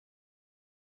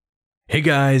Hey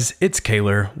guys, it's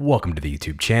Kaler. Welcome to the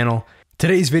YouTube channel.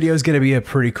 Today's video is going to be a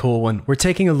pretty cool one. We're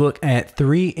taking a look at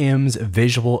 3M's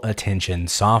Visual Attention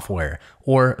Software,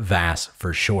 or VAS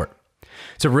for short.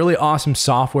 It's a really awesome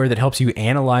software that helps you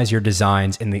analyze your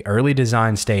designs in the early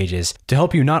design stages to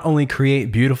help you not only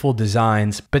create beautiful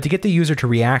designs, but to get the user to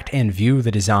react and view the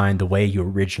design the way you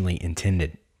originally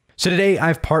intended. So today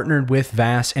I've partnered with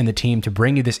VAS and the team to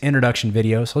bring you this introduction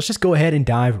video, so let's just go ahead and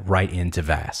dive right into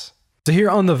VAS. So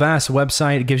here on the VAS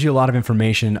website, it gives you a lot of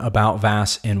information about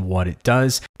VAS and what it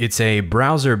does. It's a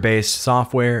browser-based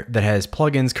software that has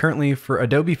plugins currently for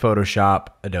Adobe Photoshop,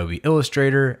 Adobe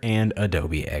Illustrator, and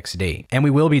Adobe XD. And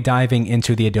we will be diving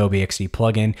into the Adobe XD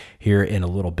plugin here in a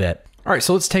little bit. All right,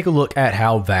 so let's take a look at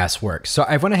how VAS works. So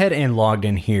I went ahead and logged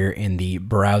in here in the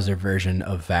browser version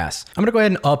of VAS. I'm gonna go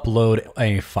ahead and upload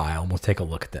a file, and we'll take a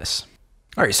look at this.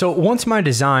 All right, so once my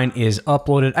design is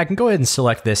uploaded, I can go ahead and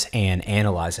select this and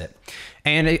analyze it.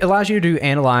 And it allows you to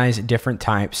analyze different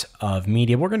types of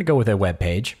media. We're gonna go with a web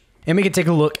page, and we can take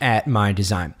a look at my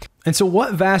design. And so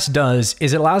what VAS does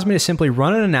is it allows me to simply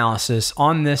run an analysis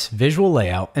on this visual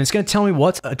layout, and it's gonna tell me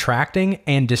what's attracting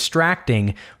and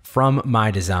distracting from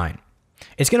my design.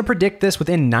 It's going to predict this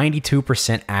within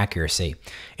 92% accuracy.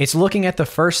 It's looking at the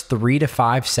first 3 to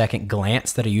 5 second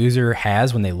glance that a user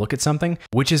has when they look at something,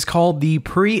 which is called the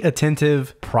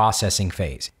pre-attentive processing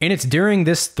phase. And it's during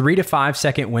this 3 to 5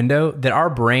 second window that our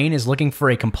brain is looking for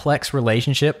a complex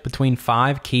relationship between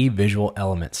 5 key visual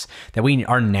elements that we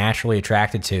are naturally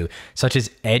attracted to, such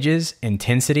as edges,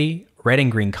 intensity, red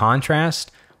and green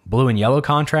contrast, blue and yellow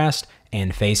contrast,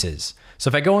 and faces. So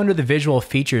if I go under the visual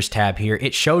features tab here,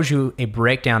 it shows you a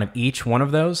breakdown of each one of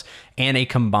those and a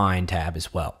combined tab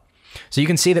as well. So you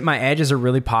can see that my edges are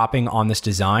really popping on this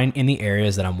design in the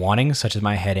areas that I'm wanting, such as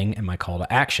my heading and my call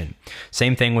to action.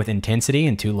 Same thing with intensity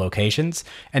in 2 locations.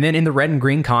 And then in the red and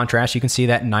green contrast, you can see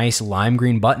that nice lime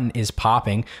green button is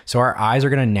popping, so our eyes are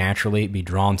gonna naturally be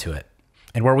drawn to it.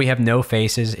 And where we have no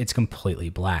faces, it's completely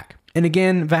black. And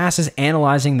again, VAS is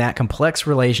analyzing that complex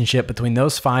relationship between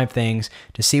those 5 things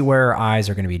to see where our eyes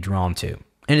are going to be drawn to.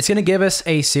 And it's going to give us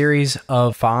a series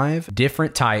of 5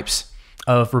 different types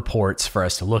of reports for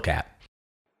us to look at.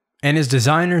 And as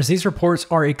designers, these reports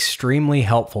are extremely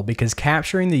helpful because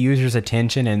capturing the user's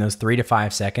attention in those 3 to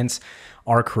 5 seconds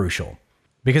are crucial.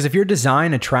 Because if your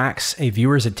design attracts a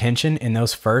viewer's attention in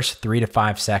those first 3 to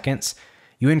 5 seconds,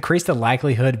 you increase the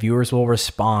likelihood viewers will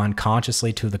respond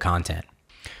consciously to the content.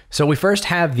 So we first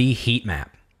have the heat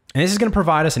map, and this is going to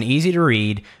provide us an easy to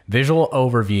read visual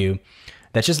overview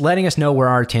that's just letting us know where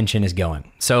our attention is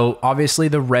going. So obviously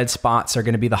the red spots are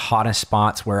going to be the hottest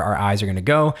spots where our eyes are going to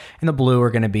go, and the blue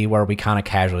are going to be where we kind of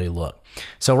casually look.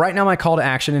 So right now my call to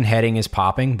action and heading is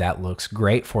popping. That looks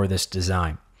great for this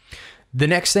design. The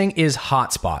next thing is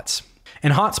hotspots.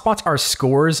 And hotspots are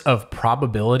scores of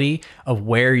probability of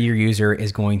where your user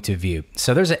is going to view.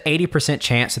 So there's an 80%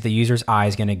 chance that the user's eye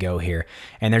is going to go here,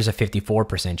 and there's a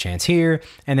 54% chance here,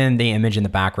 and then the image in the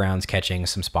background is catching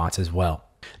some spots as well.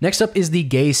 Next up is the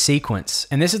gaze sequence,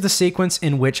 and this is the sequence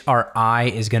in which our eye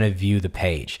is going to view the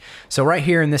page. So right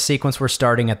here in this sequence, we're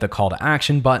starting at the call to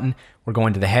action button, we're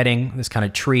going to the heading, this kind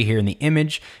of tree here in the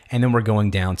image, and then we're going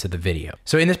down to the video.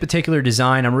 So in this particular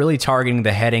design, I'm really targeting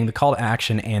the heading, the call to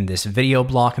action, and this video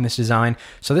block in this design.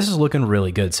 So this is looking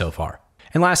really good so far.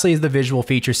 And lastly is the visual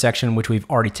features section, which we've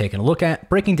already taken a look at,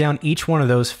 breaking down each one of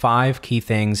those 5 key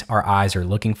things our eyes are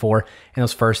looking for in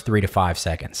those first 3 to 5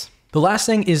 seconds. The last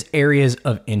thing is areas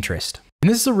of interest. And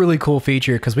this is a really cool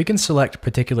feature because we can select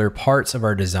particular parts of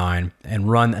our design and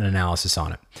run an analysis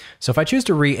on it. So if I choose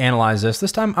to reanalyze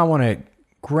this time I want to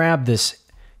grab this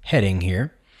heading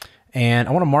here and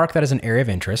I want to mark that as an area of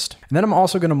interest. And then I'm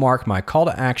also going to mark my call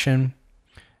to action,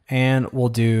 and we'll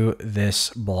do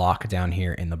this block down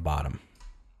here in the bottom.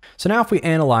 So now if we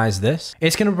analyze this,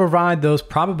 it's going to provide those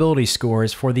probability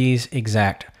scores for these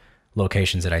exact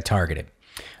locations that I targeted.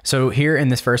 So here in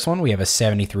this first one, we have a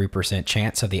 73%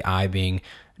 chance of the eye being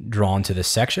drawn to this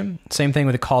section. Same thing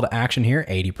with the call to action here,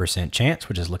 80% chance,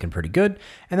 which is looking pretty good.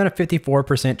 And then a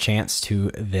 54% chance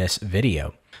to this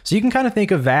video. So you can kind of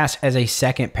think of VAS as a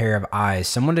second pair of eyes,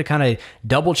 someone to kind of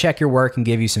double check your work and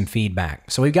give you some feedback.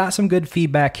 So we've got some good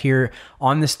feedback here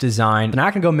on this design, and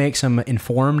I can go make some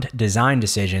informed design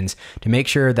decisions to make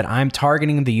sure that I'm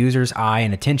targeting the user's eye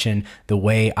and attention the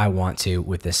way I want to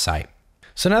with this site.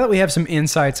 So now that we have some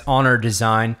insights on our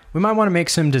design, we might want to make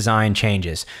some design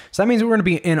changes. So that means we're going to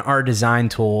be in our design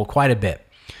tool quite a bit.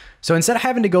 So instead of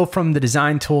having to go from the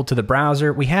design tool to the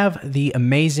browser, we have the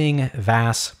amazing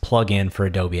VAS plugin for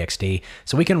Adobe XD.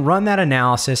 So we can run that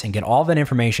analysis and get all that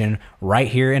information right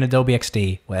here in Adobe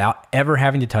XD without ever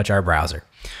having to touch our browser.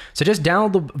 So just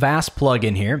download the VAS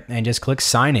plugin here and just click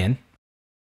sign in.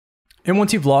 And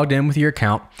once you've logged in with your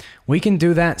account, we can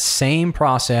do that same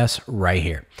process right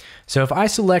here. So if I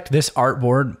select this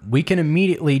artboard, we can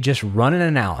immediately just run an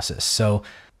analysis. So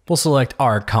we'll select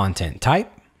our content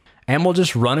type, and we'll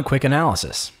just run a quick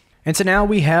analysis. And so now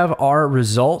we have our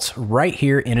results right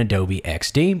here in Adobe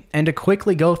XD. And to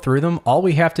quickly go through them, all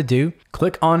we have to do,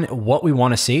 click on what we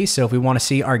want to see. So if we want to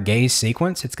see our gaze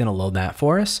sequence, it's going to load that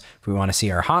for us. If we want to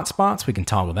see our hotspots, we can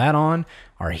toggle that on,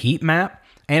 our heat map.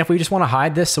 And if we just want to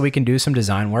hide this so we can do some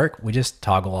design work, we just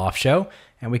toggle off show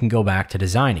and we can go back to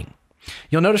designing.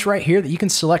 You'll notice right here that you can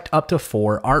select up to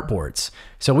 4 artboards.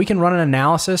 So we can run an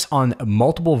analysis on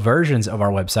multiple versions of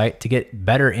our website to get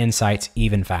better insights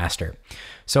even faster.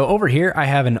 So over here, I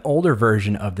have an older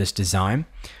version of this design,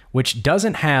 which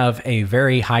doesn't have a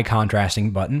very high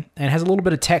contrasting button and has a little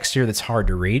bit of text here that's hard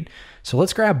to read. So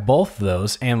let's grab both of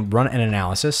those and run an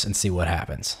analysis and see what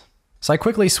happens. So I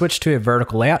quickly switched to a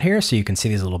vertical layout here so you can see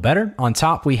these a little better. On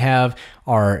top, we have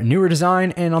our newer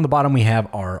design, and on the bottom, we have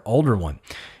our older one.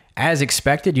 As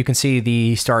expected, you can see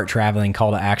the start traveling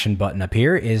call to action button up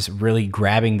here is really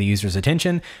grabbing the user's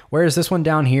attention, whereas this one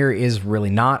down here is really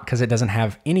not because it doesn't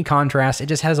have any contrast. It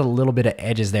just has a little bit of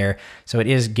edges there. So it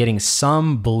is getting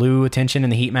some blue attention in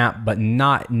the heat map, but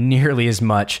not nearly as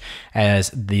much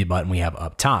as the button we have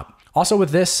up top. Also with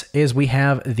this is we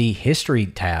have the history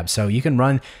tab. So you can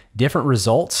run different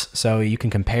results. So you can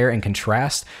compare and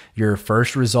contrast your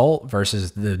first result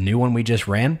versus the new one we just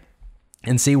ran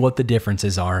and see what the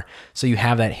differences are. So you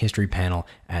have that history panel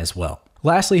as well.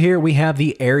 Lastly here, we have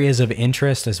the areas of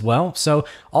interest as well. So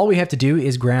all we have to do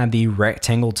is grab the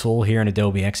rectangle tool here in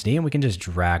Adobe XD and we can just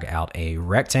drag out a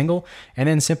rectangle and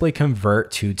then simply convert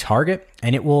to target,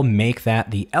 and it will make that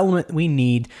the element we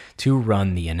need to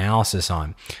run the analysis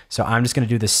on. So I'm just going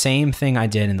to do the same thing I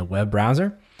did in the web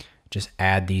browser. Just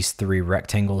add these 3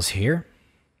 rectangles here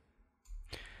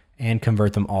and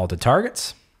convert them all to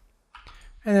targets.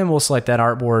 And then we'll select that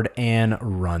artboard and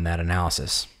run that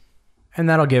analysis. And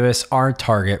that'll give us our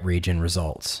target region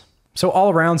results. So all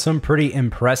around, some pretty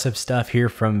impressive stuff here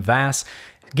from VAS,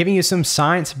 giving you some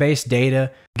science-based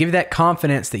data, give you that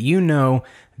confidence that you know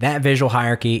that visual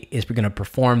hierarchy is going to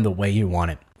perform the way you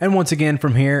want it. And once again,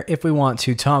 from here, if we want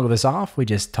to toggle this off, we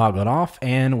just toggle it off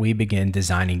and we begin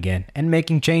designing again and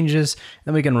making changes.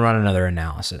 Then we can run another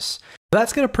analysis.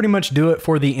 That's going to pretty much do it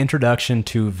for the introduction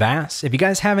to VAS. If you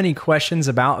guys have any questions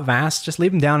about VAS, just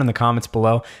leave them down in the comments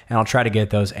below and I'll try to get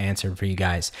those answered for you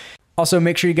guys. Also,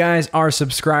 make sure you guys are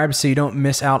subscribed so you don't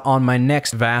miss out on my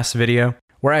next VAS video,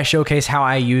 where I showcase how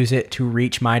I use it to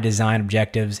reach my design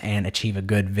objectives and achieve a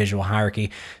good visual hierarchy.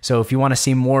 So if you want to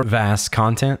see more VAS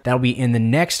content, that'll be in the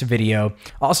next video.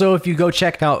 Also, if you go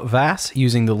check out VAS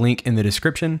using the link in the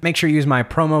description, make sure you use my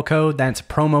promo code. That's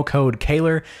promo code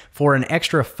Kaler for an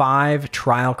extra 5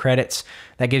 trial credits.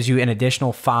 That gives you an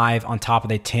additional 5 on top of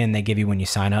the 10 they give you when you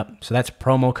sign up. So that's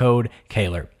promo code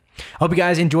Kaler. I hope you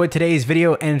guys enjoyed today's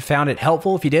video and found it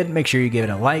helpful. If you did, make sure you give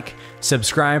it a like,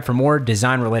 subscribe for more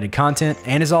design related content,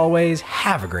 and as always,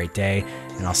 have a great day,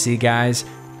 and I'll see you guys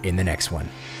in the next one.